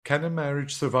Can a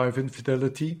marriage survive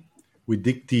infidelity? We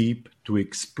dig deep to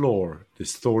explore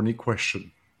this thorny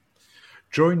question.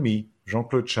 Join me,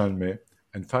 Jean-Claude Chalmet,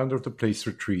 and founder of The Place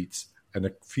Retreats and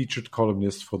a featured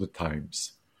columnist for The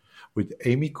Times, with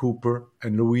Amy Cooper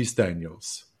and Louise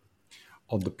Daniels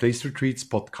on The Place Retreats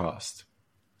podcast.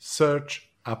 Search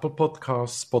Apple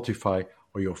Podcasts, Spotify,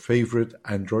 or your favorite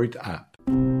Android app.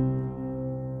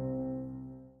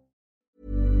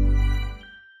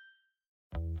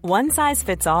 One size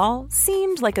fits all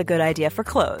seemed like a good idea for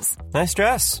clothes. Nice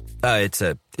dress. It's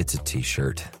a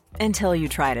t-shirt. Until you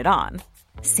tried it on.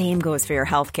 Same goes for your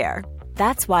healthcare.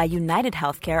 That's why United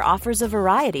Healthcare offers a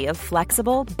variety of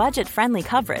flexible, budget-friendly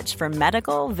coverage for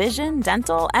medical, vision,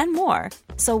 dental, and more.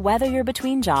 So whether you're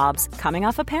between jobs, coming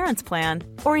off a parent's plan,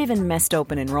 or even missed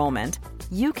open enrollment,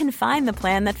 you can find the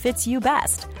plan that fits you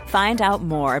best. Find out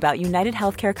more about United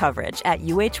Healthcare coverage at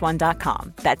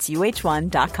uh1.com. That's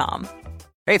uh1.com.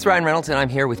 Hey, it's Ryan Reynolds, and I'm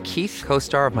here with Keith,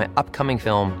 co-star of my upcoming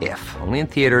film, If, only in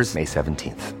theaters May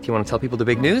 17th. Do you want to tell people the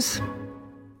big news?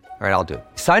 All right, I'll do it.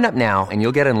 Sign up now and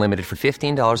you'll get unlimited for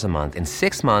 $15 a month and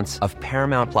 6 months of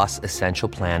Paramount Plus Essential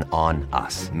Plan on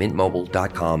us.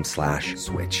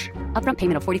 MintMobile.com/switch. Upfront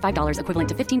payment of $45 equivalent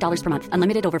to $15 per month.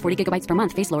 Unlimited over 40 gigabytes per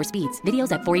month. Face lower speeds.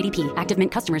 Videos at 480p. Active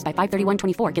Mint customers by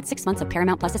 531.24 get 6 months of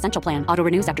Paramount Plus Essential Plan. Auto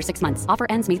renews after 6 months. Offer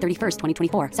ends May 31st,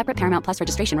 2024. Separate Paramount Plus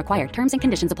registration required. Terms and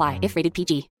conditions apply if rated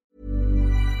PG.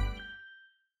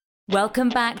 Welcome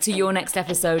back to Your Next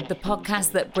Episode, the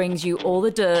podcast that brings you all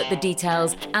the dirt, the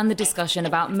details, and the discussion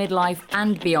about midlife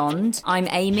and beyond. I'm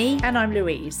Amy. And I'm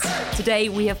Louise. Today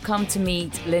we have come to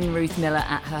meet Lynn Ruth Miller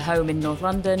at her home in North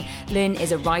London. Lynn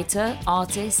is a writer,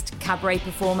 artist, cabaret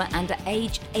performer, and at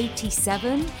age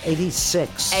 87?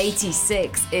 86.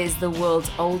 86 is the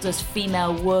world's oldest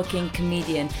female working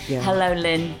comedian. Yeah. Hello,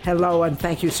 Lynn. Hello, and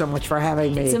thank you so much for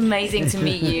having me. It's amazing to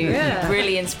meet you.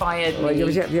 Really inspired me. Well, you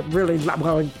really,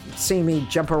 see me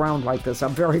jump around like this.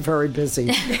 I'm very, very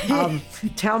busy.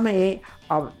 Tell me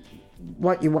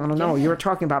what you want to know. You're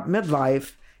talking about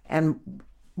midlife, and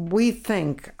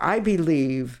I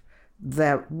believe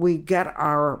that we get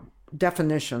our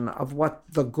definition of what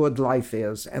the good life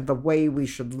is and the way we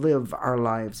should live our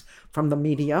lives from the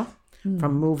media,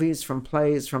 from movies, from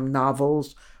plays, from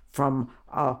novels, from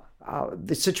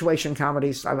the situation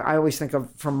comedies. I always think of,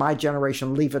 from my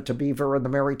generation, Leave It to Beaver and the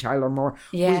Mary Tyler Moore.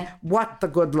 Yeah. What the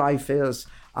good life is.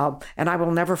 And I will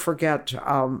never forget,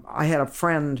 I had a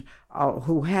friend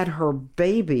who had her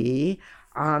baby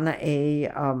on a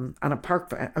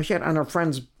park, she had on her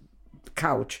friend's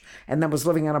couch, and then was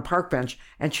living on a park bench,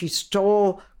 and she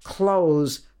stole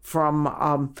clothes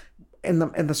from in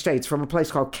the States, from a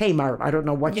place called Kmart. I don't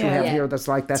know what you have here that's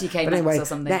like that. TK but anyway, Maxx or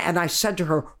something. And I said to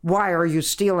her, why are you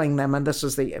stealing them? And this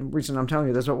is the reason I'm telling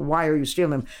you this. Why are you stealing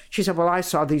them? She said, well, I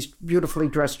saw these beautifully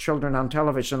dressed children on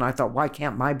television. I thought, why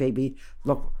can't my baby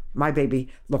look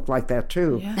like that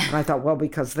too? Yeah. And I thought, well,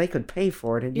 because they could pay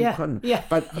for it and you couldn't. Yeah.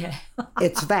 But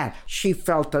it's that. She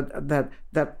felt that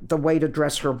the way to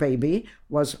dress her baby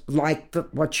was like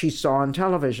what she saw on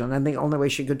television. And the only way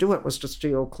she could do it was to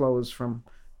steal clothes from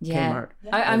Kmart.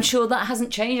 I'm sure that hasn't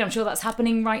changed. I'm sure that's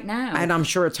happening right now. And I'm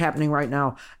sure it's happening right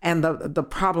now. And the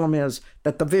problem is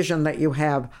that the vision that you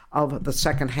have of the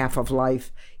second half of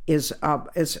life is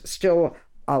still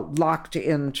locked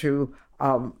into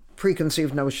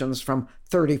preconceived notions from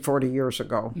 30, 40 years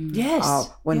ago. Yes.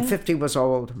 When 50 was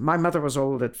old. My mother was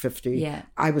old at 50. Yeah.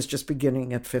 I was just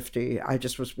beginning at 50. I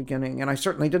just was beginning, and I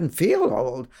certainly didn't feel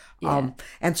old. Yeah.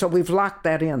 And so we've locked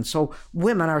that in. So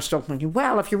women are still thinking,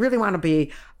 well, if you really want to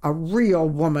be a real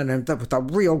woman and with a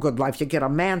real good life, you get a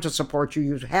man to support you,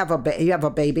 you have a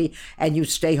baby, and you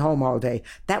stay home all day.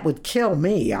 That would kill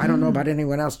me. I don't know about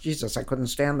anyone else. Jesus, I couldn't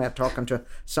stand that, talking to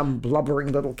some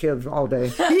blubbering little kid all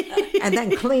day. And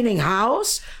then cleaning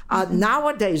house.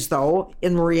 Nowadays, though,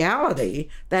 in reality,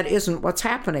 that isn't what's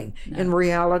happening. No. In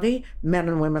reality, men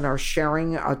and women are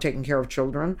sharing, taking care of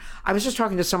children. I was just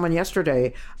talking to someone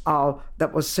yesterday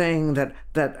that was saying that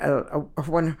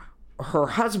when her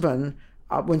husband,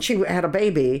 when she had a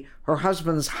baby, her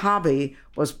husband's hobby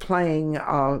was playing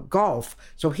golf.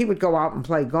 So he would go out and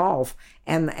play golf.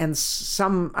 And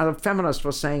some feminist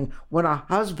was saying, when a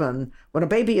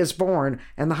baby is born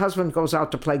and the husband goes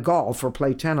out to play golf or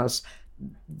play tennis,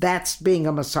 that's being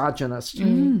a misogynist.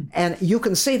 Mm. And you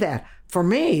can see that. For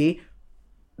me,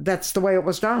 that's the way it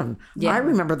was done. Yeah. I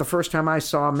remember the first time I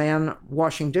saw a man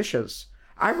washing dishes.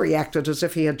 I reacted as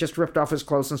if he had just ripped off his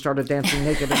clothes and started dancing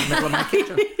naked in the middle of my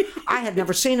kitchen. I had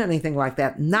never seen anything like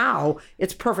that. Now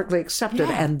it's perfectly accepted,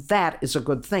 and that is a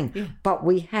good thing. Yeah. But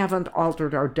we haven't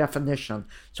altered our definition.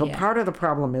 So part of the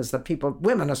problem is that people,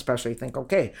 women especially, think,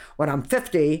 okay, when I'm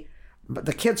 50,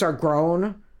 the kids are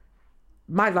grown,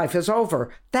 my life is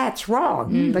over. That's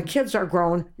wrong. The kids are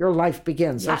grown, your life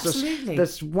begins. There's Absolutely.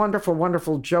 this wonderful,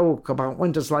 wonderful joke about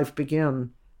when does life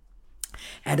begin.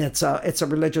 And it's a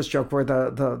religious joke where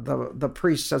the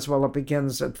priest says, well, it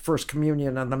begins at First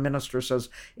Communion, and the minister says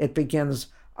it begins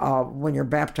when you're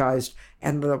baptized,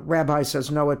 and the rabbi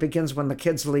says, no, it begins when the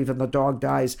kids leave and the dog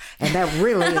dies, and that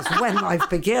really is when life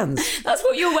begins. That's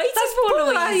what you're waiting for,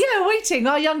 Louise. Waiting.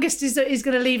 Our youngest is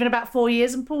going to leave in about 4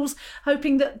 years, and Paul's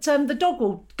hoping that the dog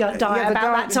will die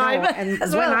that time. No, and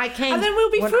as well. And then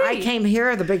we'll be free. When I came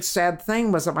here, the big sad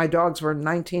thing was that my dogs were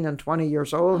 19 and 20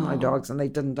 years old, my dogs, and they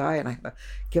didn't die, and I had to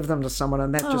give them to someone,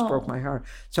 and that just broke my heart.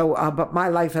 So, but my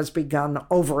life has begun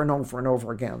over and over and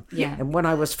over again. Yeah. And when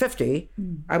I was 50,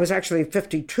 I was actually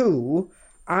 52,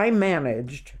 I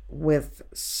managed with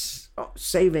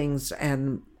savings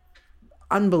and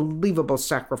unbelievable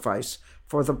sacrifice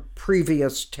for the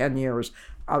previous 10 years,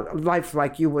 a life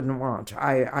like you wouldn't want.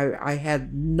 I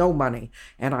had no money,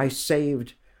 and I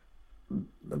saved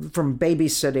from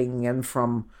babysitting and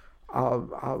from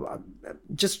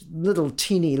just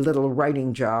teeny little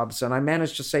writing jobs, and I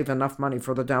managed to save enough money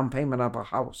for the down payment of a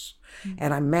house.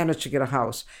 And I managed to get a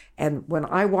house. And when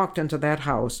I walked into that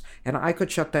house and I could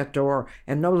shut that door,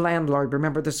 and no landlord,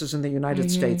 remember this is in the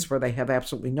United States where they have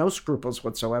absolutely no scruples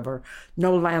whatsoever,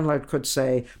 no landlord could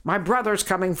say, my brother's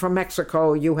coming from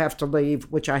Mexico, you have to leave,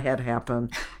 which I had happen.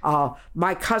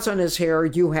 My cousin is here,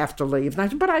 you have to leave. And I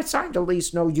said, but I signed a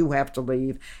lease, no, you have to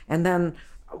leave. And then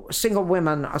single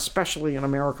women, especially in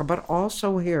America, but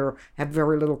also here, have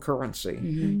very little currency.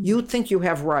 You think you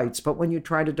have rights, but when you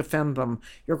try to defend them,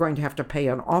 you're going to have to pay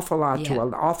an awful lot to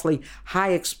an awfully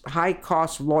high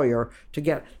cost lawyer to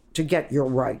get your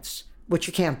rights, which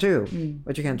you can't do.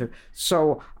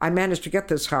 So I managed to get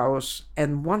this house,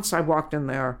 and once I walked in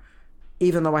there,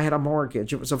 even though I had a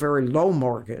mortgage, it was a very low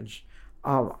mortgage,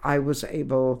 I was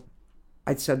able,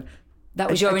 I said, that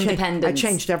was your independence. I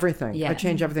changed everything. Yeah. I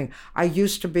changed everything. I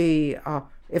used to be,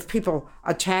 if people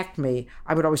attacked me,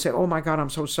 I would always say, oh my God, I'm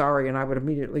so sorry. And I would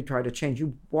immediately try to change.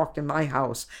 You walked in my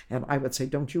house, and I would say,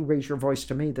 don't you raise your voice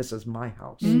to me. This is my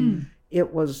house.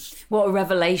 It was... What a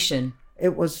revelation.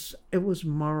 It was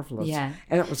marvelous. Yeah.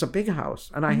 And it was a big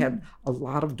house. And I had a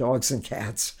lot of dogs and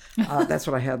cats. That's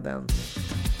what I had then.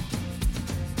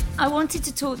 I wanted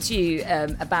to talk to you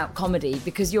about comedy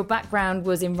because your background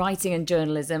was in writing and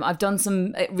journalism. I've done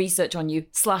some research on you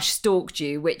 / stalked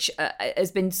you, which has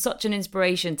been such an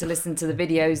inspiration to listen to the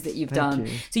videos that you've done.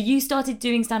 You. So you started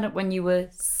doing stand-up when you were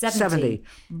 70.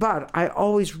 But I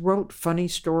always wrote funny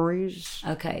stories.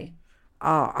 Okay.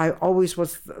 I always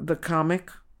was the comic.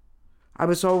 I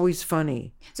was always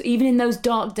funny. So even in those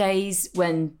dark days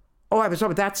when... Oh, I was.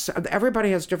 That's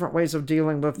everybody has different ways of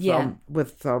dealing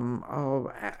with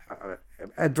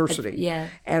adversity. Yeah.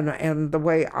 And the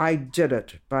way I did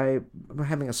it by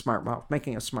having a smart mouth,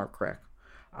 making a smart crack.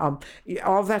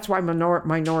 All that's why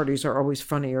minorities are always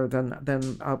funnier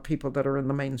than people that are in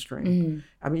the mainstream.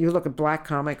 I mean, you look at black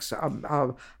comics;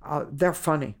 they're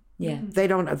funny. Yeah. They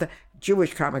don't. The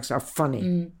Jewish comics are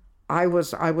funny. I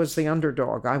was the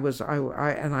underdog. I was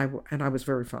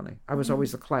very funny. I was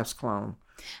always the class clown.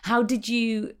 How did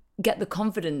you get the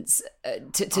confidence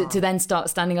to then start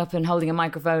standing up and holding a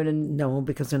microphone? And no,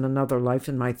 because in another life,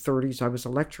 in my 30s, I was a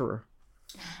lecturer.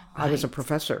 Right. I was a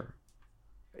professor.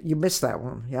 You missed that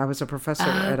one. Yeah, I was a professor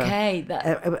at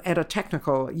a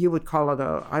technical. You would call it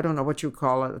I don't know what you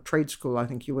call it, a trade school. I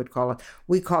think you would call it.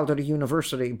 We called it a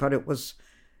university, but it was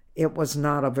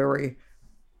not a very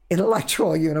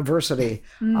intellectual university.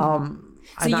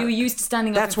 So you were used to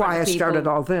standing up. That's why I started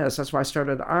all this. That's why I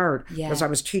started art, because I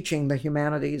was teaching the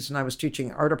humanities, and I was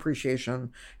teaching art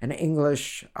appreciation and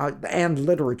English and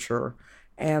literature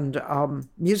and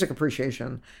music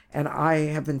appreciation. And I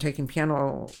have been taking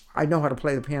piano. I know how to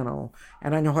play the piano,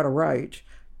 and I know how to write,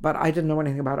 but I didn't know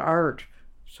anything about art.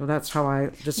 So that's how I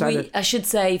decided. I should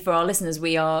say for our listeners,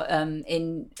 we are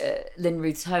in Lynn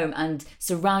Ruth's home and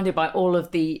surrounded by all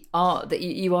of the art that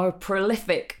you are a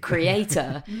prolific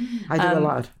creator. I do a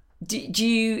lot. Do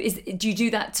you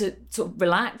do that to sort of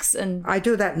relax? And I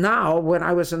do that now. When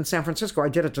I was in San Francisco, I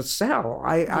did it to sell.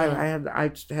 I had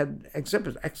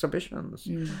exhibitions.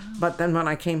 But then when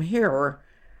I came here,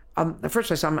 the first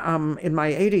place I'm in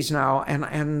my 80s now,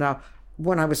 and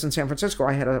when I was in San Francisco,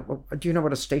 I had do you know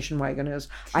what a station wagon is?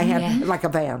 I had like a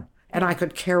van, and I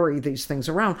could carry these things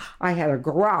around. I had a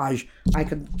garage. I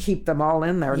could keep them all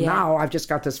in there. Yeah. Now I've just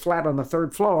got this flat on the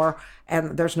 3rd floor,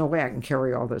 and there's no way I can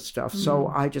carry all this stuff. So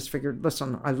I just figured,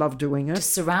 listen, I love doing it.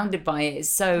 Just surrounded by it.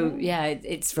 So,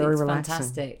 it's very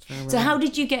fantastic. So how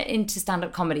did you get into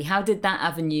stand-up comedy? How did that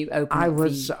avenue open up for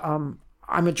you?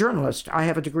 I'm a journalist. I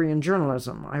have a degree in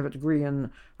journalism. I have a degree in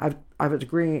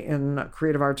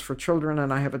creative arts for children,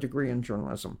 and I have a degree in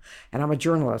journalism. And I'm a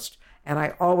journalist. And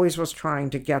I always was trying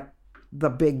to get the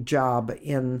big job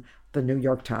in the New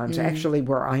York Times. Actually,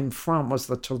 where I'm from was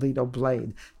the Toledo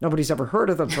Blade. Nobody's ever heard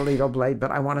of the Toledo Blade,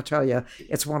 but I want to tell you,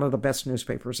 it's one of the best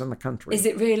newspapers in the country. Is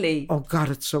it really? Oh God,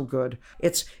 it's so good.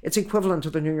 It's equivalent to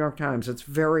the New York Times. It's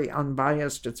very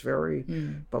unbiased. It's very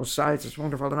both sides. It's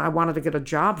wonderful. And I wanted to get a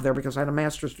job there because I had a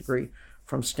master's degree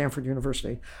from Stanford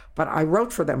University. But I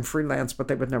wrote for them freelance, but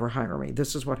they would never hire me.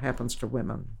 This is what happens to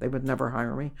women. They would never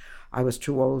hire me. I was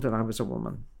too old and I was a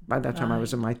woman. By that time, I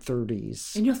was in my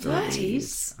 30s. In your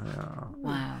 30s?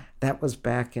 Wow. That was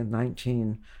back in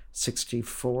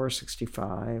 1964,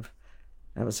 65.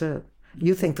 That was it.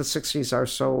 You think the 60s are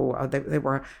so, they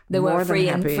were more free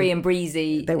than happy. Free and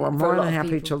breezy. They were more than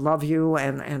happy to love you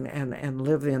and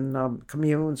live in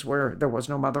communes where there was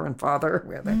no mother and father,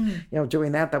 where they,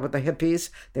 doing that with the hippies.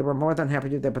 They were more than happy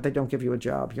to do that, but they don't give you a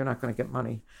job. You're not going to get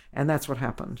money. And that's what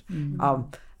happened.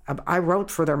 I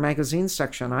wrote for their magazine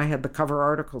section. I had the cover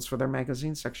articles for their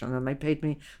magazine section, and they paid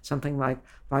me something like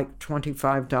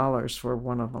 $25 for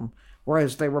one of them,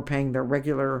 whereas they were paying their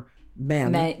regular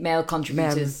male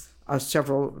contributors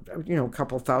several, a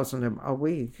couple thousand a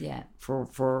week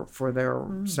for their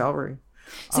salary.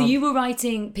 So you were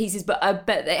writing pieces, but I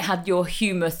bet it had your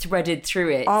humor threaded through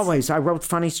it. Always. I wrote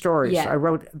funny stories. Yeah. I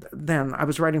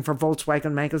was writing for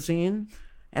Volkswagen magazine,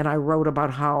 and I wrote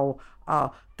about how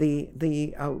the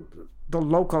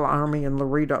local army in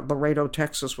Laredo,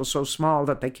 Texas was so small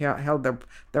that they held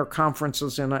their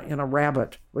conferences in a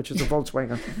Rabbit, which is a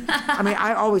Volkswagen. I mean,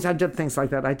 I did things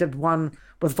like that. I did one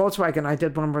with Volkswagen. I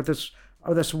did one where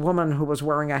this woman who was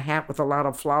wearing a hat with a lot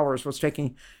of flowers was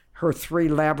taking her 3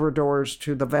 Labradors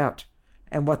to the vet,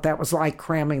 and what that was like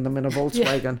cramming them in a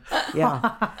Volkswagen.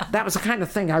 That was the kind of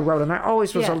thing I wrote, and I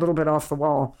always was a little bit off the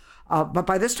wall. But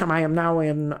by this time, I am now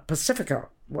in Pacifica,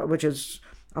 which is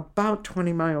about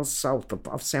 20 miles south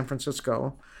of San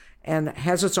Francisco, and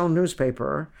has its own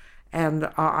newspaper. And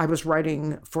I was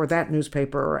writing for that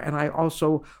newspaper, and I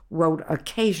also wrote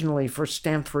occasionally for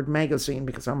Stanford Magazine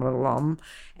because I'm an alum,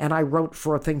 and I wrote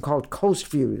for a thing called Coast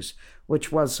Views,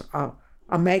 which was a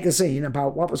magazine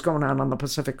about what was going on the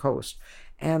Pacific Coast.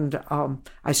 And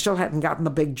I still hadn't gotten the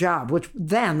big job, which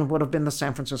then would have been the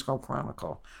San Francisco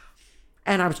Chronicle.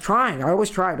 And I was trying. I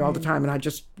always tried all the time, and I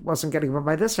just wasn't getting. But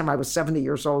by this time, I was 70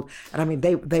 years old, and I mean,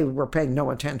 they were paying no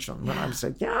attention when I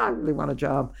said, "Yeah, I really want a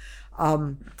job,"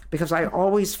 because I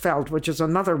always felt, which is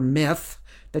another myth,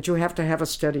 that you have to have a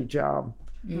steady job.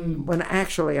 When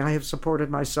actually, I have supported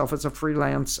myself as a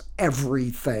freelance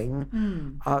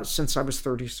everything since I was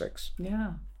 36.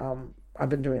 Yeah. I've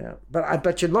been doing it. But I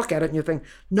bet you look at it and you think,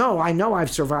 no, I know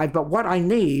I've survived, but what I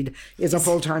need is a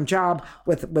full-time job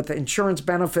with insurance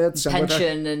benefits. And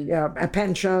pension. A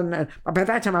pension. And by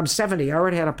that time, I'm 70. I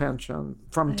already had a pension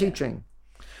from teaching.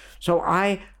 So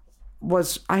I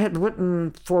had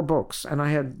written 4 books, and I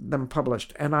had them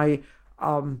published. And I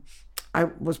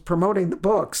was promoting the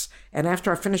books. And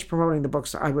after I finished promoting the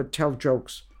books, I would tell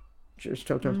jokes.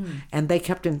 And they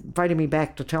kept inviting me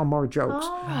back to tell more jokes.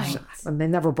 Oh, right. And they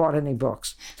never bought any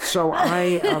books. So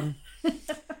I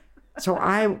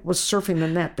was surfing the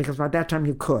net because by that time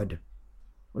you could. It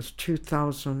was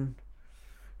 2000.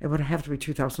 It would have to be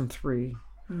 2003.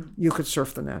 You could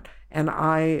surf the net. And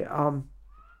I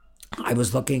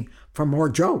was looking for more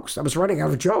jokes. I was running out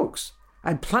of jokes. I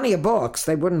had plenty of books.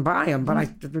 They wouldn't buy them, but I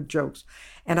did jokes.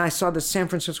 And I saw the San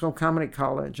Francisco Comedy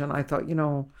College, and I thought,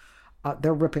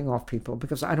 they're ripping off people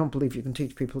because I don't believe you can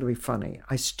teach people to be funny.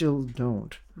 I still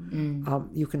don't.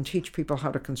 You can teach people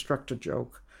how to construct a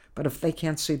joke, but if they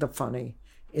can't see the funny,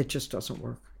 it just doesn't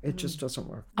work. It just doesn't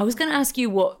work. I was going to ask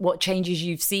you what changes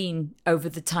you've seen over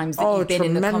the times that you've been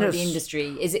in the comedy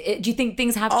industry. Do you think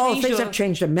things have changed? Things have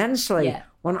changed immensely. Yeah.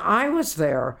 When I was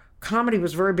there, comedy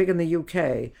was very big in the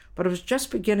UK, but it was just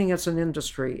beginning as an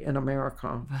industry in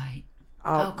America. Right.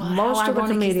 God, most of the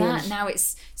comedians. Is that? Now it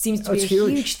seems to be a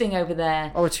huge thing over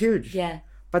there. Oh, it's huge. Yeah.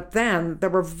 But then there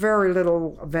were very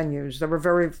little venues. There were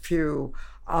very few.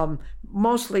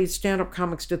 Mostly stand-up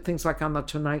comics did things like on The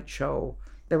Tonight Show.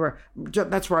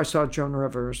 That's where I saw Joan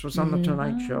Rivers, was on The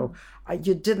Tonight Show.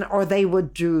 Or they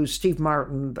would do Steve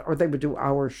Martin, or they would do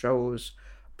our shows.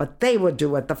 But they would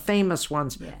do it, the famous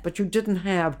ones. Yeah. But you didn't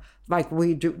have, like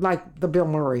we do, like the Bill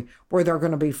Murray, where there are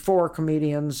going to be 4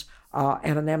 comedians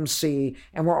and an MC,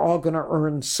 and we're all going to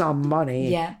earn some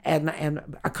money and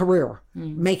a career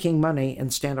making money in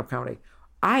stand-up comedy.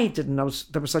 I didn't know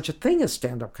there was such a thing as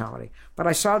stand-up comedy, but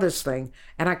I saw this thing,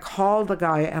 and I called the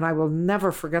guy, and I will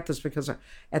never forget this because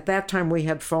at that time we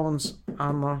had phones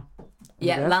on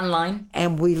Yeah, landline.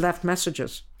 And we left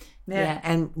messages. Yeah.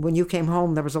 And when you came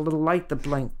home, there was a little light that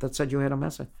blinked that said you had a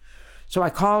message. So I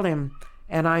called him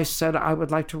and I said, I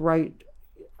would like to write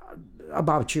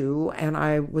about you and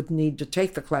I would need to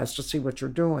take the class to see what you're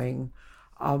doing.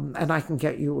 And I can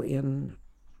get you in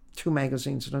 2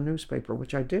 magazines and a newspaper,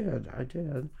 which I did.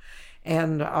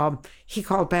 And he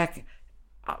called back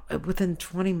within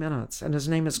 20 minutes, and his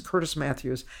name is Curtis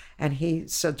Matthews, and he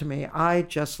said to me, I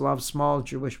just love small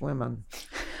Jewish women.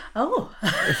 Oh.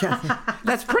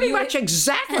 That's pretty much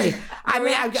exactly. I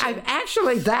mean, I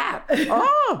actually that.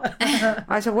 Oh.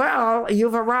 I said, well,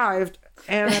 you've arrived.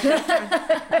 And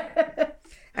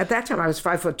at that time, I was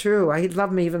 5'2". He'd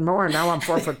love me even more. Now I'm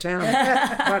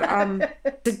 4'10".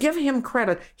 But to give him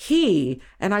credit, I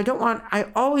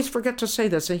always forget to say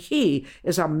this, he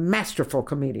is a masterful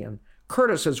comedian.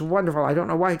 Curtis is wonderful. I don't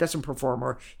know why he doesn't perform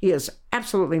more. He is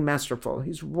absolutely masterful.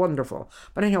 He's wonderful.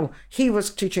 But anyhow, he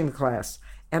was teaching the class.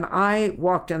 And I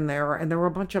walked in there, and there were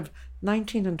a bunch of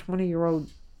 19 and 20-year-old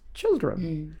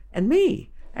children, and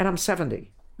me, and I'm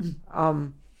 70.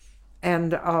 To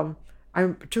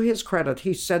his credit,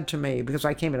 he said to me, because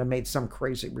I came in and made some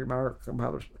crazy remark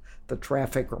about the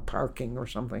traffic or parking or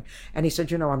something, and he said,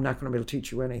 I'm not going to be able to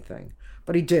teach you anything.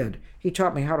 But he did. He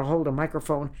taught me how to hold a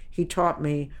microphone. He taught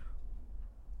me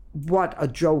what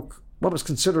was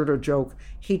considered a joke.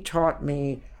 He taught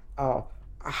me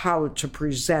how to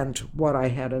present what I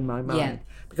had in my mind. Yeah.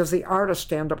 Because the art of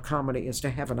stand-up comedy is to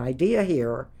have an idea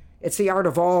here. It's the art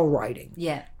of all writing.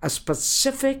 Yeah. A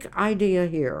specific idea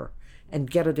here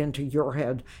and get it into your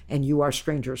head, and you are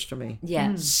strangers to me.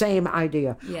 Yeah. Same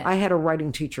idea. Yeah. I had a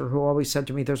writing teacher who always said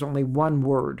to me, there's only one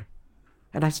word.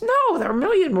 And I said, no, there are a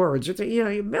million words.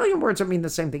 A million words that mean the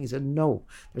same thing. He said, no,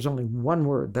 there's only one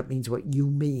word that means what you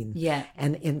mean. Yeah.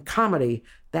 And in comedy,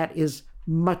 that is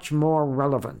much more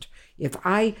relevant. If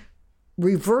I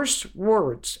reverse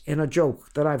words in a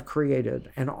joke that I've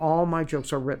created, and all my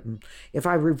jokes are written, if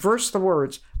I reverse the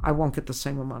words, I won't get the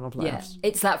same amount of laughs. Yeah.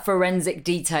 It's that forensic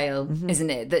detail, isn't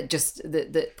it, that just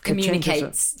that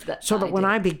communicates that. So that when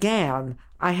I began,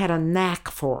 I had a knack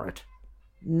for it.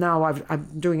 Now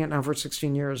I'm doing it now for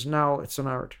 16 years. Now it's an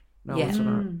art. It's an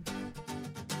art.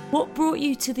 What brought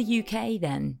you to the UK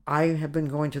then? I have been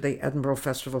going to the Edinburgh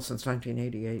Festival since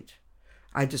 1988.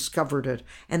 I discovered it.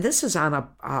 And this is on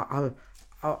a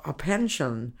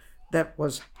pension that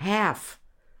was a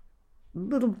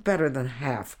little better than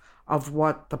half of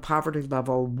what the poverty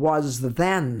level was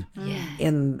then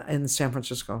in San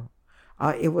Francisco.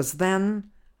 It was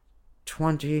then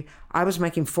I was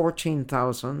making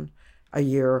 $14,000 a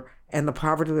year, and the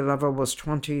poverty level was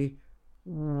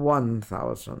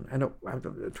 21,000 and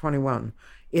 21.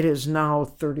 It is now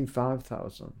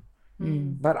 35,000.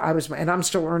 But I'm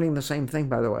still earning the same thing,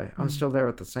 by the way. I'm still there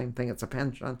at the same thing. It's a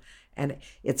pension, and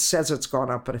it says it's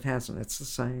gone up, but it hasn't. It's the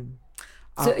same.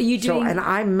 So are you doing? And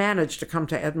I managed to come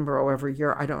to Edinburgh every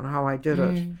year. I don't know how I did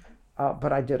it,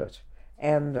 but I did it.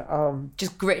 And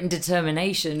just grit and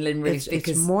determination, Lynn Ruth.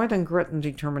 It's more than grit and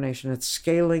determination. It's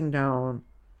scaling down.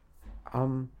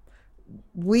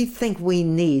 We think we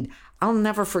need. I'll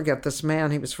never forget this man. I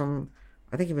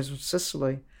think he was from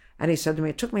Sicily. And he said to me,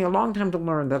 it took me a long time to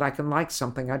learn that I can like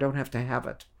something. I don't have to have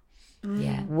it.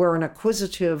 Yeah. We're an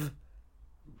acquisitive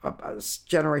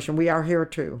generation. We are here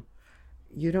too.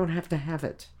 You don't have to have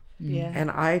it. Yeah.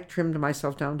 And I trimmed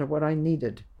myself down to what I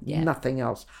needed. Yeah. Nothing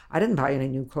else. I didn't buy any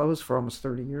new clothes for almost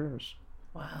 30 years.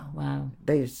 Wow.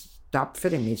 They stopped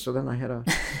fitting me, so then I had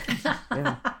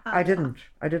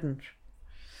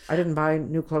I didn't buy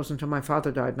new clothes until my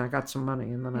father died, and I got some money,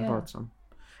 and then I bought some.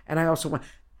 And that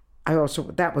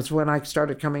was when I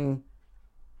started coming.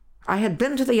 I had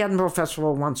been to the Edinburgh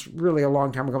Festival once, really a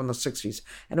long time ago in the 60s,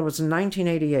 and it was in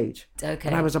 1988. Okay.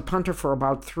 And I was a punter for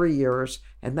about 3 years,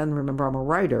 and then remember I'm a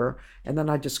writer, and then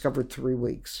I discovered 3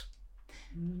 weeks.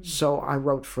 So I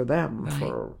wrote for them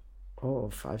for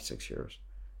 5-6 years.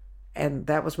 And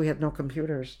that was, we had no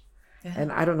computers. Yeah.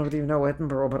 And I don't know if you know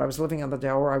Edinburgh, but I was living on the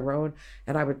Delray Road,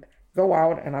 and I would go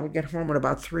out and I would get home at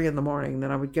about 3 a.m.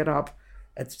 Then I would get up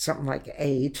at something like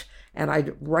 8, and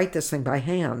I'd write this thing by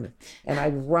hand. And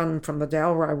I'd run from the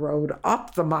Delray Road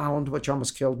up the Mound, which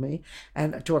almost killed me,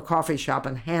 and to a coffee shop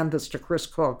and hand this to Chris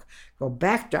Cook, go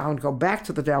back down, go back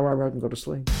to the Delray Road and go to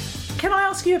sleep. Can I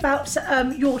ask you about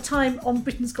your time on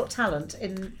Britain's Got Talent?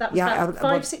 That was about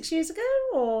 5-6 years ago?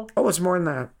 Or? Oh, it was more than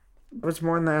that. It was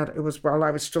more than that. It was while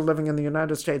I was still living in the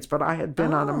United States, but I had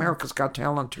been on America's Got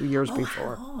Talent 2 years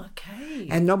before. Oh, okay.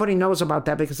 And nobody knows about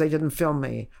that because they didn't film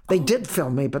me. They did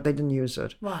film me, but they didn't use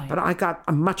it. Right. But I got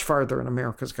much farther in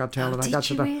America's Got Talent. Did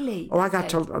you really? I got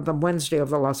to the Wednesday of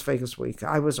the Las Vegas week.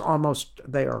 I was almost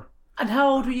there. And how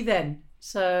old were you then?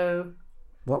 So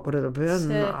What would it have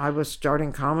been? I was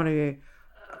starting comedy.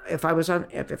 If I was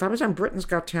on Britain's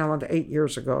Got Talent 8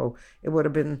 years ago, it would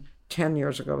have been 10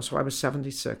 years ago. So I was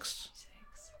 76.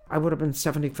 I would have been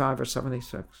 75 or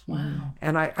 76. Wow.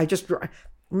 And I just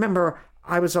remember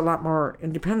I was a lot more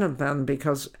independent then,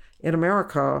 because in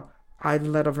America, I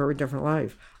led a very different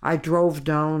life. I drove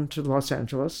down to Los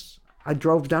Angeles. I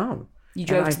drove down. You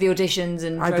drove to the auditions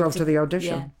and I drove to the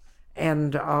audition. Yeah.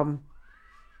 And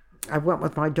I went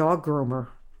with my dog groomer.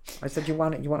 I said, you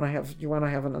want to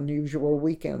have an unusual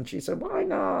weekend? She said, why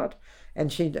not?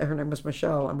 And her name was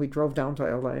Michelle, and we drove down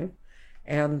to LA,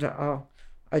 and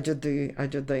I did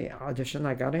the audition.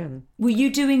 I got in. Were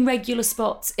you doing regular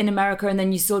spots in America, and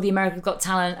then you saw the America's Got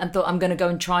Talent and thought, I'm going to go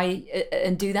and try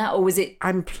and do that? Or was it?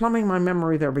 I'm plumbing my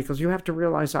memory there, because you have to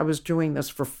realize I was doing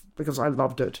this because I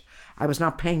loved it. I was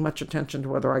not paying much attention to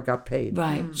whether I got paid.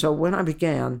 Right. So when I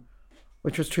began,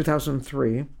 which was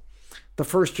 2003, the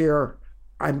first year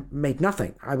I made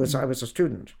nothing. I was a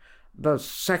student. The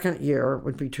second year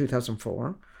would be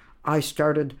 2004. I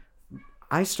started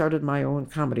my own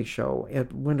comedy show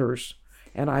at Winters,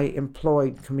 and I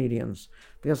employed comedians,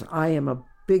 because I am a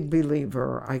big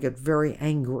believer. I get very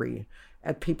angry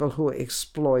at people who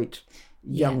exploit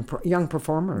young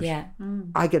performers. Yeah.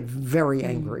 I get very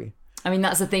angry. I mean,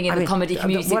 that's the thing in the comedy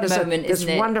community at the moment, isn't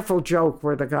it? This wonderful joke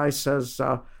where the guy says,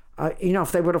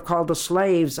 if they would have called the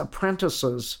slaves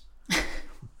apprentices,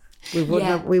 we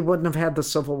wouldn't have had the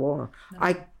Civil War. No.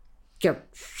 I get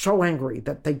so angry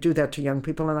that they do that to young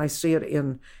people, and I see it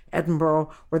in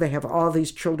Edinburgh, where they have all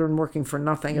these children working for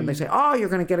nothing, and they say, oh, you're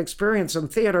going to get experience in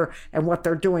theater, and what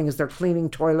they're doing is they're cleaning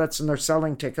toilets and they're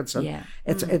selling tickets, and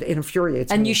it infuriates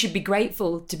me. And you should be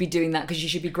grateful to be doing that, because you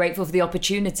should be grateful for the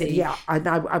opportunity. Yeah, I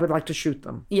would like to shoot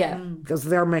them. Yeah. Because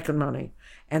they're making money.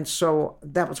 And so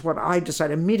that was what I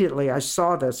decided. Immediately I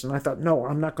saw this, and I thought, no,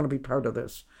 I'm not going to be part of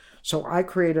this. So I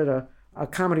created a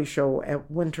comedy show at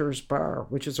Winters Bar,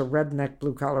 which is a redneck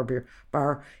blue-collar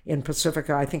bar in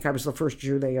Pacifica. I think I was the first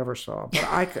Jew they ever saw. But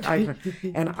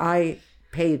I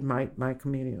paid my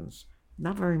comedians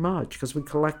not very much, because we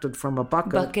collected from a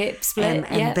bucket split,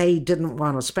 and they didn't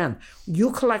want to spend.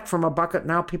 You collect from a bucket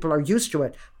now; people are used to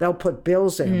it. They'll put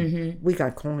bills in. Mm-hmm. We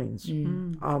got coins,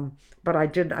 but I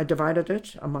divided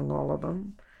it among all of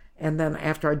them, and then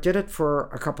after I did it for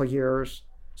a couple of years.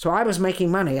 So I was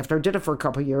making money. After I did it for a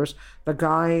couple of years, the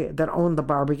guy that owned the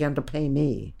bar began to pay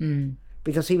me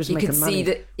because he was making money.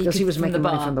 Because he was making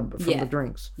money from the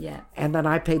drinks. Yeah. And then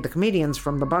I paid the comedians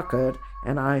from the bucket,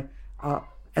 and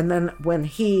then when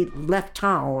he left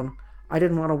town, I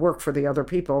didn't want to work for the other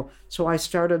people, so I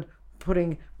started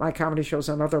putting my comedy shows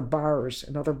on other bars.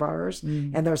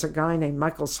 And there's a guy named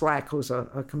Michael Slack, who's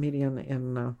a comedian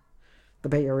in the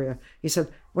Bay Area. He said,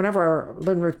 whenever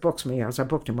Lynn Ruth books me, as I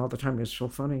booked him all the time, he was so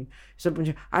funny. He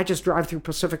said, I just drive through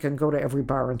Pacifica and go to every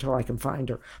bar until I can find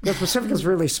her. Because Pacifica's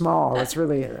really small. It's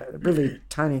really, really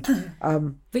tiny.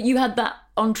 But you had that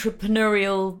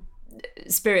entrepreneurial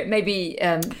spirit, maybe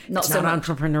not so much. It's not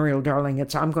entrepreneurial, darling.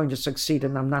 It's I'm going to succeed,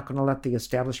 and I'm not going to let the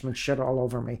establishment shit all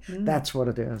over me. That's what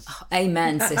it is. Oh,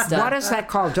 amen, sister. What is that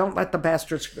called? Don't let the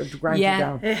bastards grind you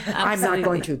down. I'm not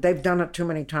going to. They've done it too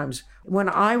many times. When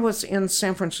I was in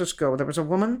San Francisco, there was a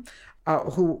woman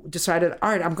who decided,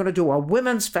 all right, I'm going to do a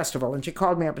women's festival. And she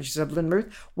called me up and she said, Lynn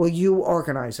Ruth, will you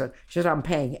organize it? She said, I'm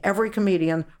paying every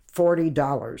comedian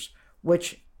 $40,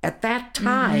 which at that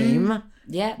time...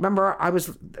 Yeah. Remember,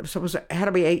 it had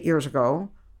to be 8 years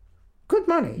ago. Good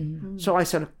money. Mm-hmm. So I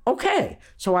said, okay.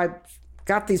 So I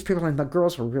got these people, and the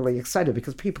girls were really excited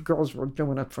because girls were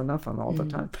doing it for nothing all the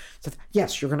time. Said,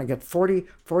 yes, you're going to get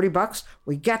 $40.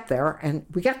 We get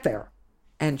there.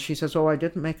 And she says, oh, I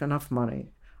didn't make enough money.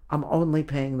 I'm only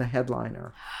paying the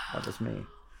headliner. That was me.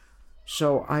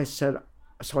 So I said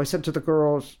to the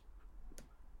girls,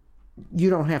 you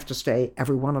don't have to stay.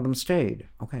 Every one of them stayed.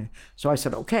 Okay. So I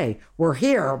said, okay, we're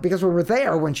here because we were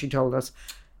there when she told us.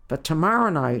 But tomorrow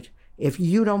night, if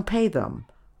you don't pay them,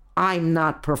 I'm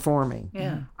not performing.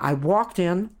 Yeah. I walked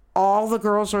in. All the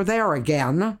girls are there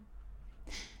again.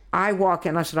 I walk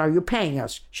in. I said, are you paying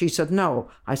us? She said,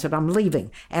 no. I said, I'm leaving.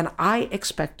 And I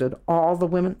expected all the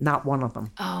women, not one of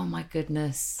them. Oh, my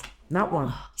goodness. Not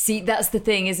one. See, that's the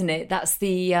thing, isn't it? That's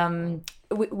the...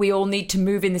 We all need to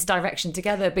move in this direction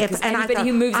together, because anybody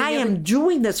who moves... I am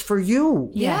doing this for you.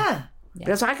 Yeah.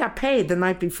 Because I got paid the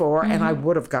night before, and I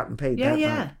would have gotten paid that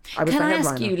night. Can I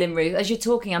ask you, Lynn Ruth, as you're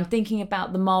talking, I'm thinking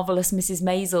about The Marvelous Mrs.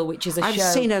 Maisel, which is a show... I've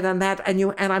seen it, and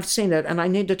I've seen it, and I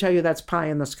need to tell you that's pie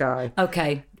in the sky.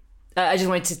 Okay. I just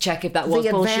wanted to check if that was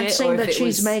bullshit. The advancing that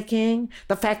she's making,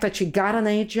 the fact that she got an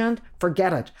agent,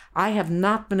 forget it. I have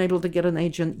not been able to get an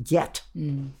agent yet.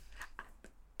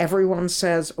 everyone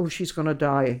says, oh, she's going to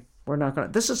die. We're not going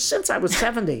to. This is since I was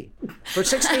 70 for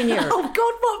 16 years. Oh,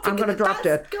 God, what? I'm going to drop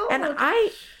dead. And I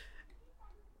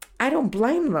don't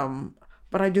blame them,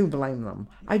 but I do blame them.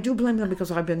 I do blame them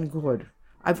because I've been good.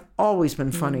 I've always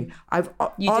been funny.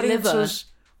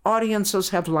 Audiences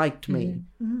have liked me.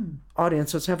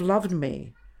 Audiences have loved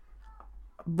me.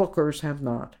 Bookers have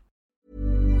not.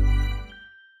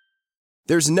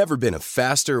 There's never been a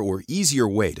faster or easier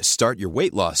way to start your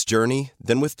weight loss journey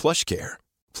than with PlushCare.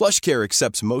 PlushCare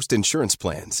accepts most insurance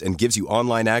plans and gives you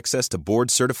online access to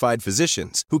board-certified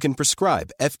physicians who can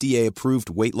prescribe FDA-approved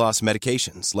weight loss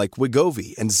medications like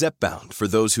Wegovy and Zepbound for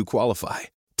those who qualify.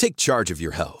 Take charge of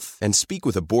your health and speak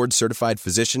with a board-certified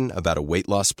physician about a weight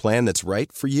loss plan that's right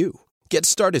for you. Get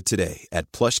started today at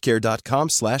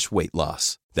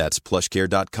plushcare.com/weight-loss. That's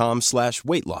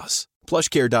plushcare.com/weight-loss.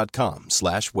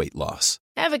 plushcare.com/weight-loss.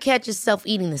 Ever catch yourself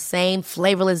eating the same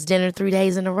flavorless dinner 3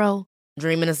 days in a row?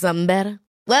 Dreaming of something better?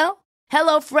 Well,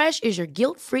 HelloFresh is your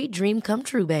guilt-free dream come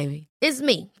true, baby. It's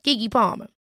me, Keke Palmer.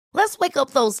 Let's wake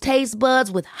up those taste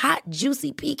buds with hot,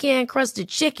 juicy pecan-crusted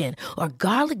chicken or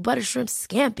garlic butter shrimp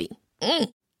scampi.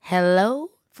 Hello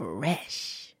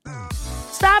Fresh.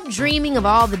 Stop dreaming of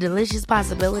all the delicious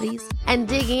possibilities and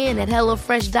dig in at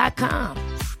HelloFresh.com.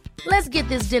 Let's get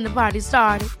this dinner party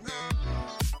started.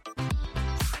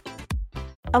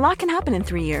 A lot can happen in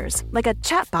 3 years, like a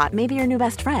chatbot may be your new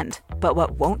best friend. But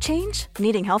what won't change?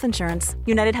 Needing health insurance.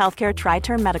 United Healthcare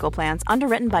Tri-Term Medical Plans,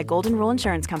 underwritten by Golden Rule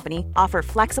Insurance Company, offer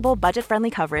flexible, budget-friendly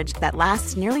coverage that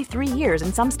lasts nearly 3 years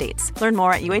in some states. Learn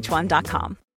more at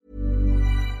uh1.com.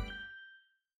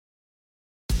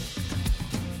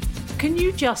 Can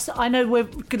you just, I know we're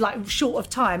like short of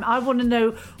time, I want to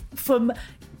know from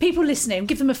people listening,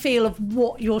 give them a feel of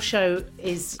what your show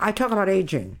is. I talk about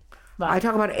aging. Right. I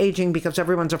talk about aging because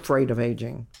everyone's afraid of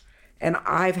aging. And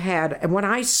and when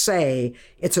I say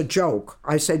it's a joke,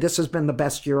 I say this has been the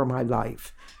best year of my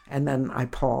life. And then I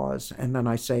pause, and then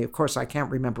I say, of course, I can't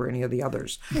remember any of the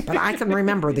others, but I can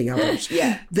remember the others.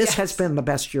 This has been the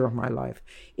best year of my life.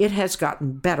 It has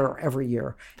gotten better every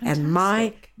year. Fantastic. And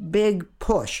my big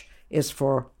push is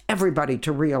for everybody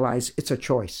to realize it's a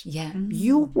choice. Yeah.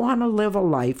 You want to live a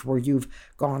life where you've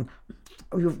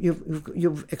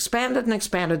expanded and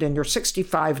expanded, and you're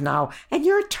 65 now, and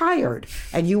you're tired,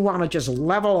 and you want to just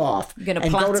level off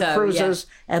and go to cruises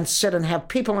and sit and have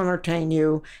people entertain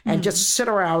you and just sit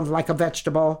around like a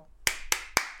vegetable.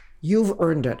 You've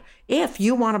earned it. If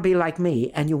you want to be like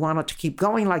me and you want it to keep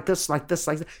going like this,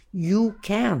 you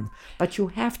can, but you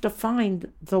have to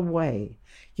find the way.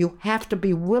 You have to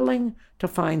be willing to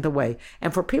find the way.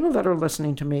 And for people that are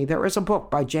listening to me, there is a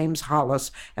book by James Hollis,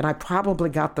 and I probably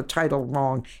got the title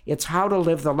wrong. It's How to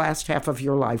Live the Last Half of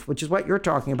Your Life, which is what you're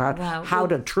talking about, how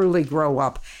to truly grow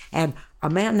up. And a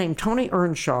man named Tony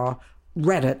Earnshaw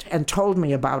read it and told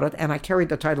me about it, and I carried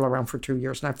the title around for 2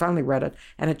 years, and I finally read it,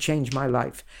 and it changed my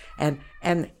life. And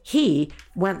he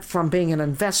went from being an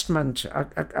investment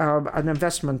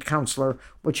counselor,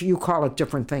 which you call it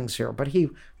different things here, but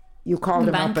you called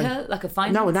him banker, up. Like a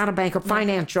finance? No, not a banker,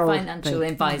 financial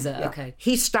advisor. Yeah. Okay.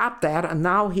 He stopped that, and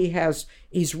now he's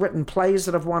written plays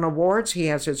that have won awards. He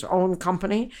has his own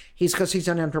company. Because he's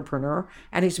an entrepreneur,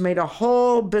 and he's made a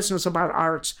whole business about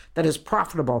arts that is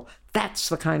profitable. That's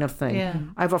the kind of thing. Yeah.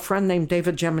 I have a friend named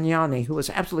David Gemignani, who was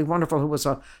absolutely wonderful, who was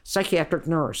a psychiatric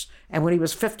nurse. And when he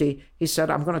was 50, he said,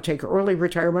 I'm going to take early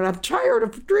retirement. I'm tired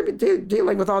of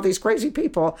dealing with all these crazy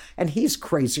people. And he's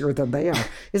crazier than they are.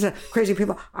 He's a crazy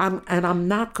people. I'm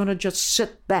not going to just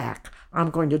sit back. I'm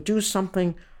going to do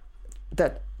something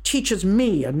that teaches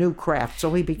me a new craft.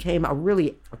 So he became a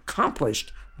really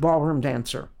accomplished ballroom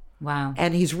dancer. Wow.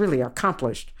 And he's really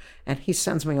accomplished. And he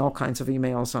sends me all kinds of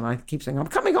emails, and I keep saying, I'm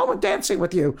coming home and dancing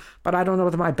with you. But I don't know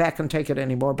whether my back can take it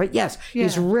anymore. But yes,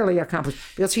 he's really accomplished.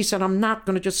 Because he said, I'm not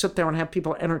going to just sit there and have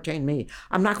people entertain me.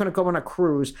 I'm not going to go on a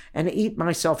cruise and eat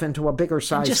myself into a bigger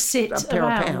size just sit pair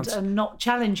around of pants. And not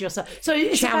challenge yourself. So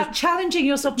it's about challenging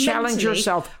yourself Challenge mentally,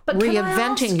 yourself, but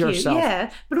reinventing yourself.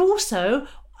 Yeah, but also,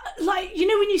 like, you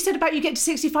know, when you said about you get to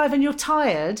 65 and you're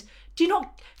tired, do you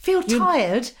not feel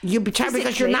tired? You'd be tired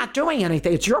because you're not doing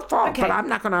anything. It's your fault, but I'm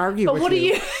not going to argue with you. But what are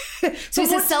you... So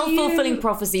it's a self-fulfilling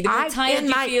prophecy. The more tired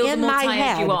you feel, the more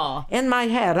tired you are. In my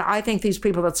head, I think these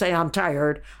people that say I'm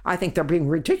tired, I think they're being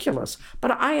ridiculous.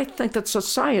 But I think that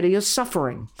society is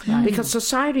suffering because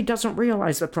society doesn't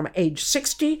realize that from age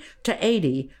 60 to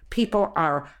 80, people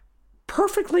are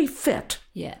perfectly fit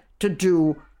to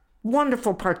do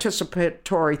wonderful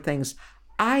participatory things.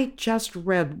 I just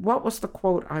read, what was the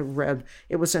quote I read?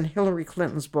 It was in Hillary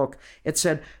Clinton's book. It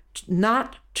said,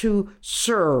 not to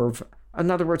serve,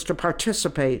 in other words, to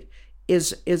participate,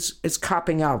 is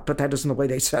copping out, but that isn't the way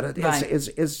they said it. Right.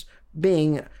 Is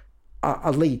being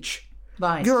a leech.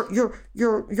 Right.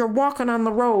 You're walking on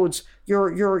the roads.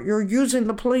 You're using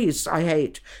the police. I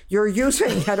hate. You're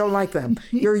using. I don't like them.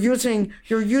 You're using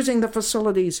the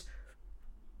facilities.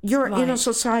 You're in a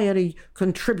society.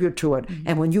 Contribute to it,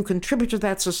 and when you contribute to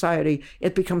that society,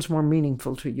 it becomes more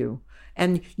meaningful to you.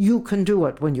 And you can do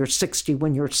it when you're 60,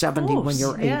 when you're 70, when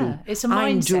you're 80. Yeah. It's a mindset,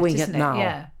 I'm doing it isn't now.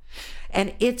 Yeah.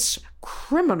 And it's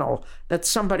criminal that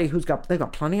somebody they've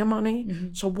got plenty of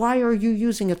money. So why are you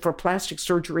using it for plastic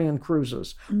surgery and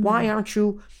cruises? Why aren't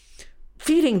you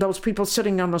feeding those people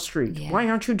sitting on the street? Yeah. Why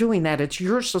aren't you doing that? It's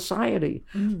your society.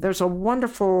 There's a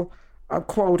wonderful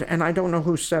quote, and I don't know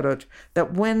who said it,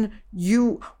 that when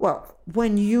you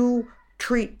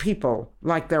treat people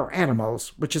like they're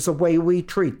animals, which is the way we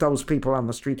treat those people on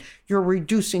the street, you're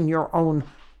reducing your own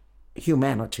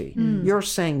humanity. You're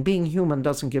saying being human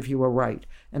doesn't give you a right.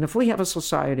 And if we have a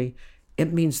society,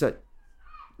 it means that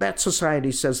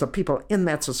society says the people in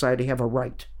that society have a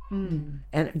right.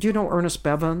 And do you know Ernest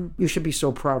Bevin? You should be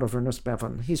so proud of Ernest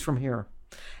Bevin. He's from here.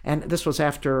 And this was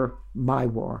after my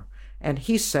war. And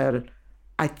he said,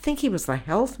 I think he was the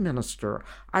health minister.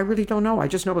 I really don't know. I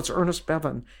just know it's Ernest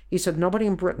Bevin. He said, nobody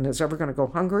in Britain is ever going to go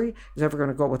hungry, is ever going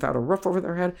to go without a roof over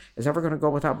their head, is ever going to go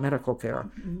without medical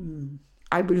care.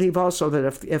 I believe also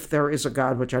that if there is a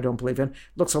God, which I don't believe in,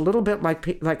 looks a little bit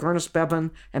like Ernest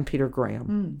Bevin and Peter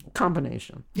Graham.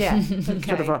 Combination. Yeah.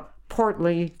 Sort of a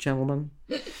portly gentleman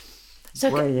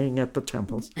praying at the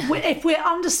temples. If we're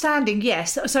understanding,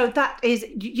 yes. So that is,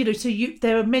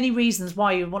 there are many reasons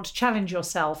why you want to challenge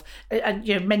yourself, and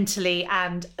mentally,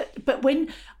 but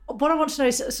what I want to know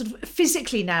is sort of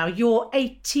physically now, you're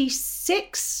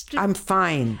 86? I'm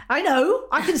fine. I know.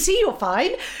 I can see you're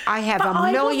fine. I have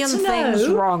a million things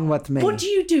wrong with me. What do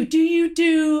you do?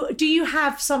 Do you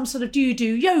have some sort of, do you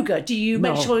do yoga? Do you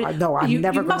make sure? No, I'm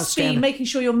never going to stand. You must be making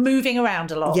sure you're moving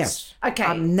around a lot. Yes. Okay.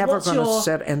 I'm never going to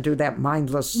sit and do that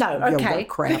mindless yoga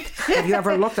crap. Have you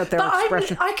ever looked at their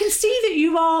expression? I can see that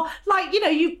you are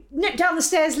you nip down the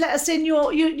stairs, let us in.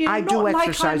 You're I not do like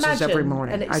exercises I imagine. every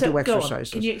morning. I do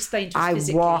exercises. Can you explain just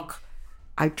physically?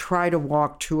 I try to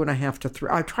walk 2.5 to 3.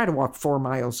 I try to walk 4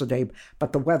 miles a day,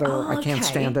 but the weather, I can't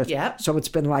stand it. Yep. So it's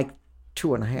been like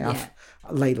 2.5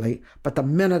 lately. But the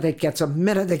minute it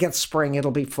gets spring,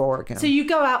 it'll be 4 again. So you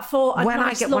go out for a when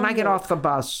I get walk. off the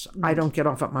bus, I don't get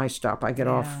off at my stop. I get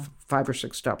off 5 or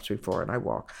 6 stops before, and I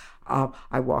walk.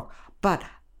 But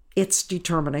it's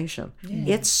determination.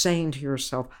 Yeah. It's saying to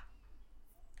yourself,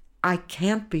 I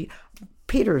can't be.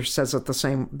 Peter says it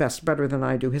better than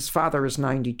I do. His father is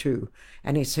 92,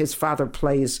 and his father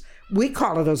plays, we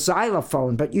call it a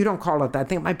xylophone, but you don't call it that. I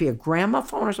think it might be a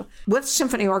gramophone or something. With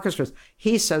symphony orchestras,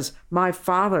 he says, my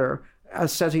father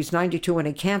says he's 92 and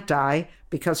he can't die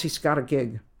because he's got a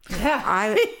gig.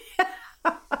 Yeah.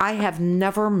 I have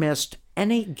never missed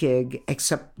any gig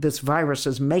except this virus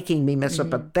is making me miss it,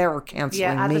 but they're canceling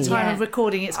me. Yeah, at the time of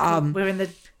recording, we're in the...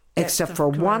 Except for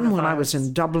one when I was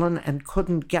in Dublin and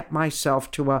couldn't get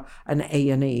myself to an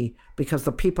A&E because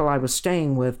the people I was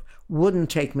staying with wouldn't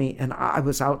take me, and I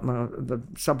was out in the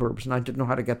suburbs and I didn't know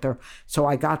how to get there. So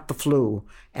I got the flu,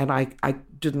 and I had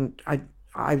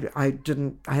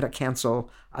to cancel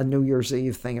a New Year's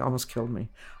Eve thing. It almost killed me.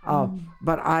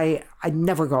 But I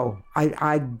never go.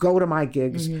 I go to my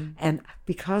gigs, and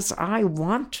because I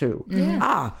want to.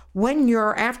 Yeah.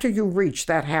 After you reach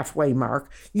that halfway mark,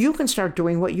 you can start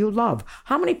doing what you love.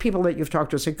 How many people that you've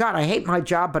talked to say, God, I hate my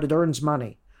job, but it earns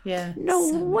money. Yeah.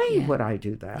 No way would I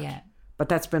do that. Yeah. But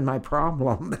that's been my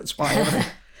problem. That's why.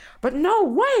 But no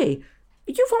way.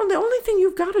 The only thing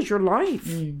you've got is your life.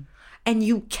 And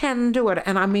you can do it.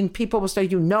 And I mean, people will say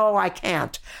to you, no, I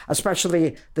can't.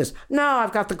 Especially this. No,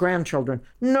 I've got the grandchildren.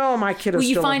 No, my kid is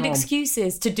still at home. Well, you find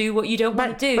excuses to do what you don't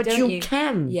want to do, don't you? But you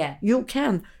can. Yeah. You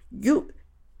can.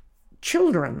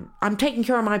 Children, I'm taking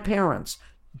care of my parents.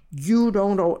 You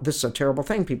don't owe, this is a terrible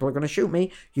thing. People are going to shoot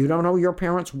me. You don't owe your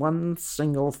parents one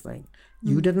single thing.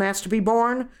 You didn't ask to be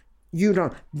born.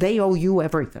 They owe you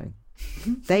everything.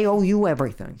 They owe you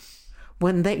everything.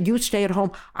 When you stay at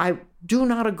home, I do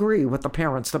not agree with the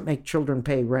parents that make children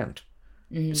pay rent.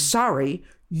 Sorry,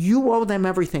 you owe them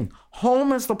everything.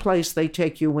 Home is the place they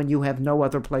take you when you have no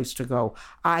other place to go.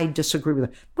 I disagree with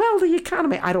it. Well, the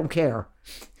economy, I don't care.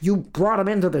 You brought them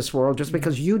into this world just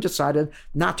because you decided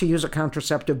not to use a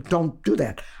contraceptive. Don't do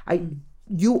that.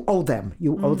 You owe them.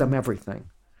 You owe them everything.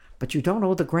 But you don't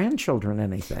owe the grandchildren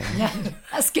anything.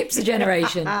 That skips a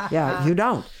generation. Yeah, you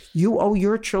don't. You owe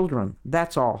your children.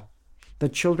 That's all. The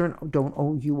children don't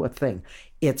owe you a thing.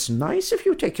 It's nice if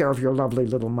you take care of your lovely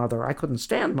little mother. I couldn't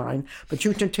stand mine, but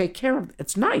you can take care of it.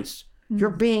 It's nice.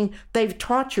 They've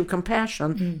taught you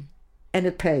compassion, and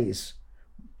it pays.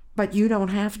 But you don't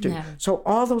have to. No. So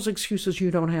all those excuses you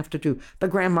don't have to do. The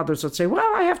grandmothers would say, well,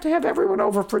 I have to have everyone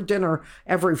over for dinner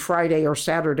every Friday or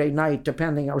Saturday night,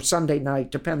 or Sunday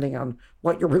night, depending on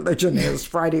what your religion is,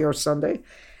 Friday or Sunday.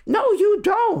 No, you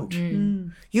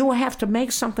don't. You have to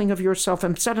make something of yourself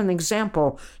and set an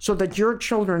example so that your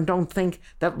children don't think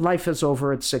that life is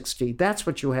over at 60. That's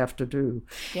what you have to do.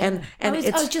 Yeah. And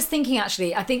I was just thinking,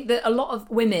 actually, I think that a lot of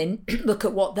women look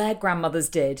at what their grandmothers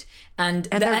did, and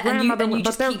their grandmother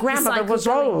was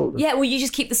old. Yeah, well, you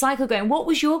just keep the cycle going. What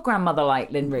was your grandmother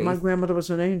like, Lynn Reeve? My grandmother was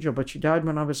an angel, but she died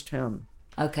when I was 10.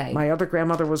 Okay. My other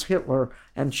grandmother was Hitler,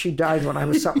 and she died when I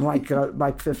was something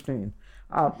like 15.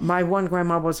 My one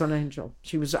grandma was an angel.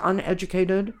 She was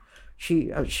uneducated.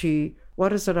 She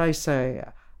what is it I say?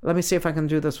 Let me see if I can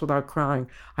do this without crying.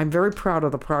 I'm very proud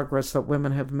of the progress that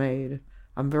women have made.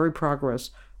 I'm just very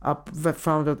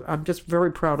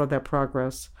proud of that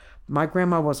progress. My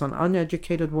grandma was an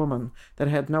uneducated woman that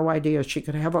had no idea she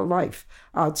could have a life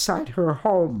outside her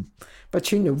home, but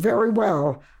she knew very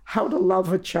well how to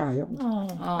love a child.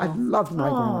 I loved my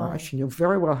grandma. She knew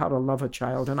very well how to love a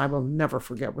child, and I will never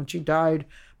forget when she died.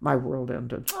 My world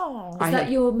ended. Is that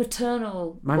your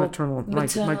maternal? My maternal my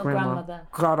grandmother.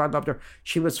 God, I loved her.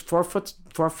 She was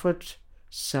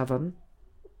 4'7",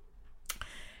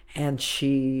 and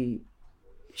she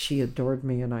adored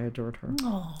me, and I adored her.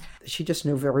 She just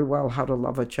knew very well how to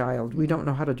love a child. We don't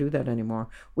know how to do that anymore.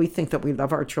 We think that we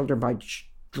love our children by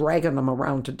dragging them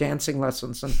around to dancing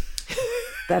lessons, and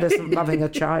that isn't loving a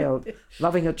child.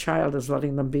 Loving a child is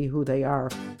letting them be who they are.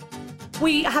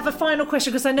 We have a final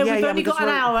question because I know we've only got an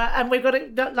hour, and we've got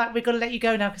to let you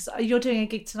go now because you're doing a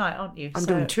gig tonight, aren't you? I'm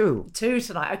doing two. Two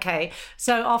tonight. Okay.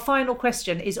 So our final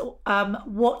question is,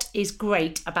 what is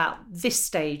great about this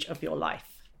stage of your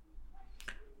life?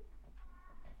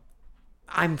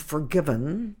 I'm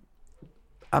forgiven.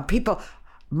 People,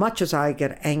 much as I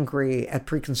get angry at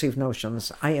preconceived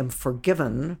notions, I am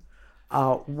forgiven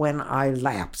when I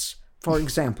lapse. For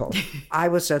example, I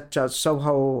was at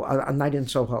Soho, a night in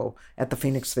Soho at the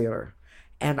Phoenix Theater,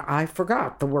 and I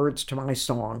forgot the words to my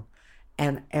song,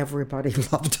 and everybody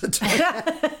loved it.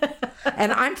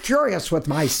 And I'm furious with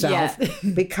myself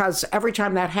because every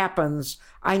time that happens,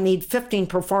 I need 15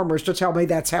 performers to tell me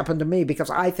that's happened to me because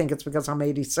I think it's because I'm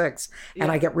 86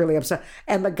 and I get really upset.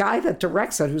 And the guy that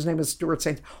directs it, whose name is Stuart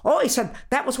Saints, he said,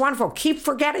 that was wonderful. Keep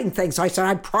forgetting things. I said,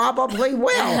 I probably will,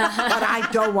 but I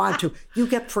don't want to. You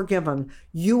get forgiven.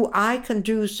 I can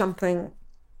do something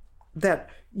that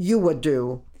you would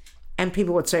do, and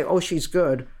people would say, she's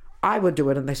good. I would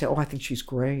do it, and they say, I think she's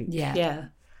great. Yeah.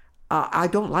 I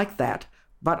don't like that,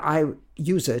 but I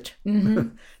use it.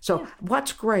 Mm-hmm. So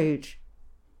what's great,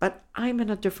 but I'm in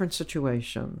a different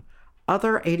situation.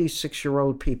 Other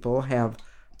 86-year-old people have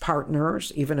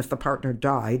partners. Even if the partner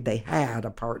died, they had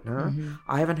a partner. Mm-hmm.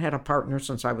 I haven't had a partner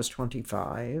since I was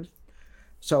 25.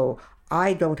 So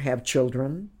I don't have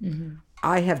children. Mm-hmm.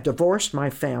 I have divorced my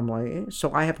family,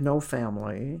 so I have no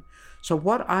family. So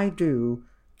what I do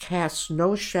casts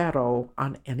no shadow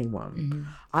on anyone. Mm-hmm.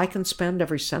 I can spend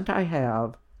every cent I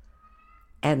have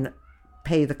and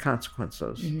pay the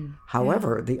consequences. Mm-hmm.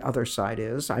 However, the other side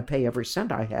is I pay every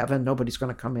cent I have and nobody's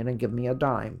going to come in and give me a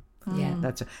dime.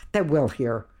 Yeah, they will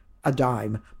hear a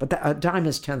dime, but a dime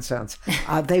is 10 cents.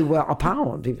 They will, a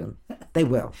pound even. They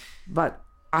will. But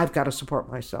I've got to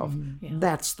support myself. Mm-hmm. Yeah.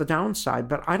 That's the downside,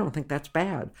 but I don't think that's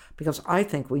bad because I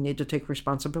think we need to take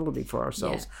responsibility for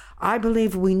ourselves. Yeah. I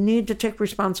believe we need to take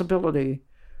responsibility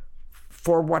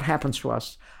for what happens to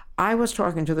us. I was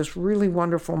talking to this really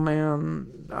wonderful man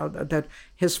that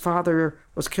his father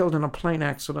was killed in a plane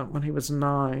accident when he was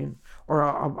 9, or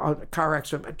a car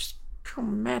accident. Just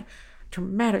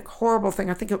traumatic, horrible thing.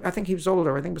 I think he was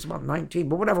older. I think it was about 19,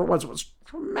 but whatever it was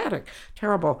traumatic,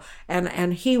 terrible.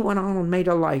 And he went on and made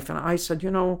a life. And I said,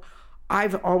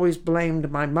 I've always blamed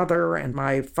my mother and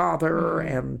my father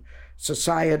and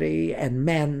society and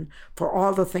men for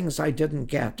all the things I didn't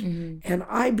get. Mm-hmm. And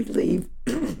I believe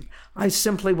I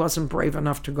simply wasn't brave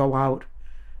enough to go out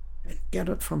and get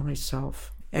it for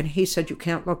myself. And he said, you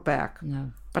can't look back.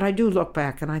 No. But I do look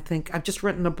back, and I think I've just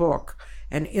written a book,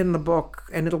 and in the book,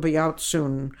 and it'll be out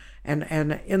soon, and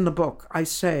in the book I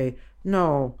say,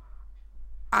 no,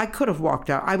 I could have walked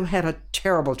out. I had a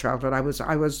terrible childhood.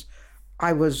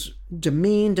 I was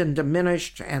demeaned and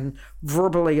diminished and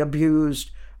verbally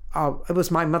abused. It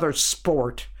was my mother's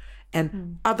sport.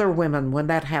 And other women, when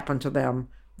that happened to them,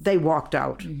 they walked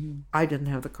out. Mm-hmm. I didn't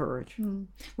have the courage.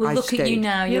 Well, look at you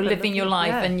now. You're living your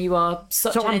life, and you are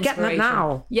such an inspiration. So I'm getting it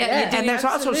now. Yeah. And there's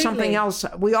also something else.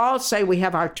 We all say we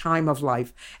have our time of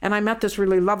life. And I met this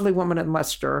really lovely woman in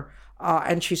Leicester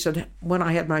And she said, when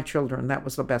I had my children, that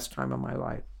was the best time of my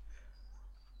life.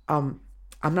 I'm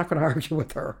not going to argue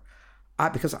with her.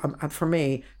 Because for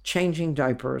me, changing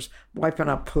diapers, wiping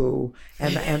up poo,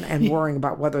 and worrying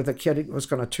about whether the kid was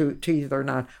going to teeth or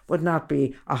not would not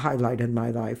be a highlight in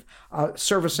my life.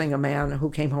 Servicing a man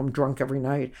who came home drunk every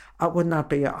night would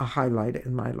not be a highlight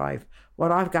in my life.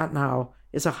 What I've got now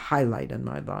is a highlight in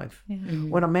my life. Yeah. Mm-hmm.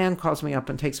 When a man calls me up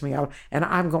and takes me out, and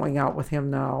I'm going out with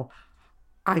him now,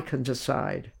 I can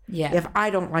decide. Yeah. If I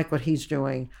don't like what he's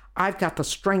doing, I've got the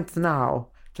strength now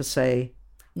to say,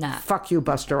 nah. Fuck you,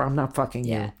 Buster. I'm not fucking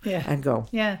you. Yeah. And go.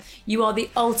 Yeah. You are the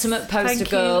ultimate poster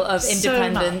girl of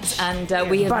independence. So and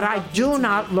we have. But I do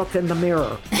not look in the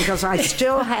mirror because I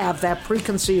still have that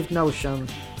preconceived notion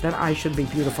that I should be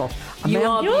beautiful.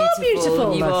 You're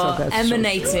beautiful. You are that's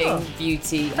emanating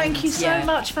beauty. Thank you so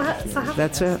much for having us.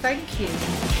 That's it. Thank you.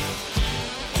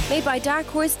 Made by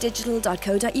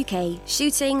darkhorse.digital.co.uk.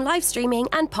 Shooting, live streaming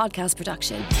and podcast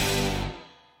production.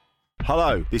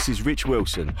 Hello, this is Rich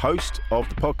Wilson, host of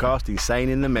the podcast Insane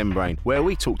in the Membrane, where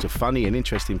we talk to funny and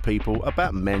interesting people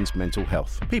about men's mental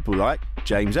health. People like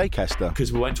James Acaster.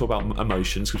 Because we won't talk about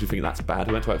emotions because we think that's bad.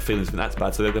 We won't talk about feelings and that's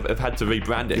bad. So they've had to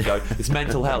rebrand it and go, it's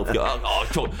mental health. Go,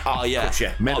 yeah,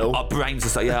 mental. Our brains are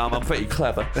so, I'm pretty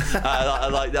clever.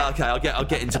 Okay, I'll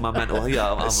get into my mental.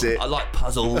 That's it. I like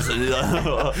puzzles.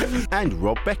 And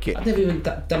Rob Beckett. I've never even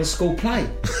done a school play.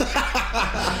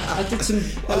 I did some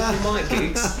open mic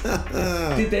gigs.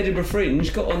 Did the Edinburgh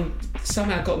Fringe,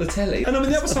 somehow got on the telly, and I'm on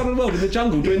the other side of the world in the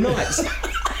jungle doing nights,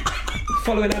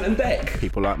 following Ant and Dec.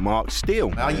 People like Mark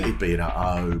Steele. I hated being at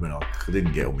home, and I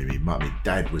didn't get on with my mum. My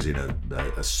dad was in an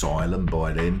asylum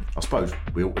by then. I suppose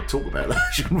we ought to talk about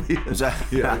that, shouldn't we?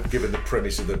 Given the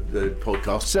premise of the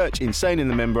podcast. Search Insane in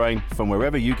the Membrane from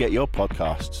wherever you get your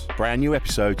podcasts. Brand new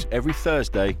episodes every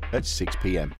Thursday at 6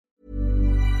 p.m.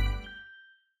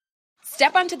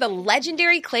 Step onto the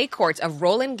legendary clay courts of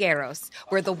Roland Garros,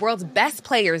 where the world's best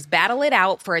players battle it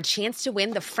out for a chance to win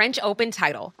the French Open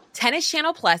title. Tennis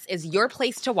Channel Plus is your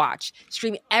place to watch.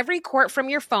 Stream every court from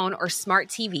your phone or smart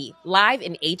TV, live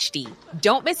in HD.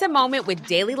 Don't miss a moment with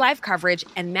daily live coverage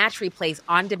and match replays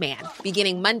on demand,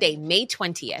 beginning Monday, May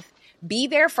 20th. Be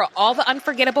there for all the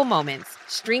unforgettable moments.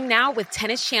 Stream now with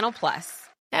Tennis Channel Plus.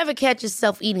 Ever catch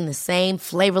yourself eating the same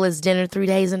flavorless dinner 3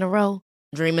 days in a row?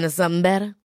 Dreaming of something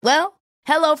better? Well,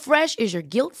 HelloFresh is your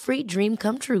guilt-free dream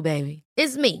come true, baby.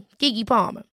 It's me, Keke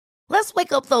Palmer. Let's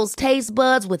wake up those taste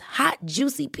buds with hot,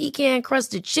 juicy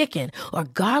pecan-crusted chicken or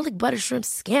garlic butter shrimp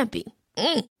scampi.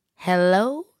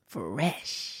 Hello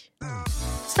Fresh.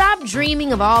 Stop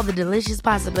dreaming of all the delicious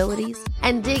possibilities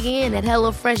and dig in at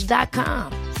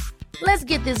HelloFresh.com. Let's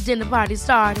get this dinner party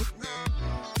started.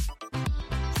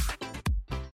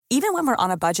 Even when we're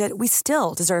on a budget, we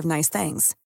still deserve nice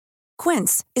things.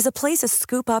 Quince is a place to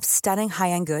scoop up stunning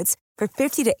high-end goods for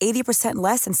 50 to 80%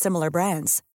 less than similar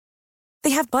brands.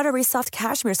 They have buttery soft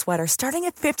cashmere sweaters starting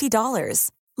at $50,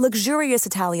 luxurious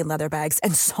Italian leather bags,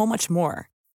 and so much more.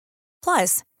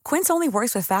 Plus, Quince only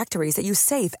works with factories that use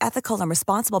safe, ethical, and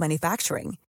responsible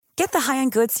manufacturing. Get the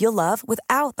high-end goods you'll love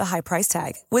without the high price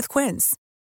tag with Quince.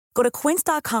 Go to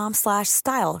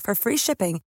quince.com/style for free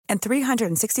shipping and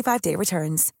 365-day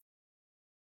returns.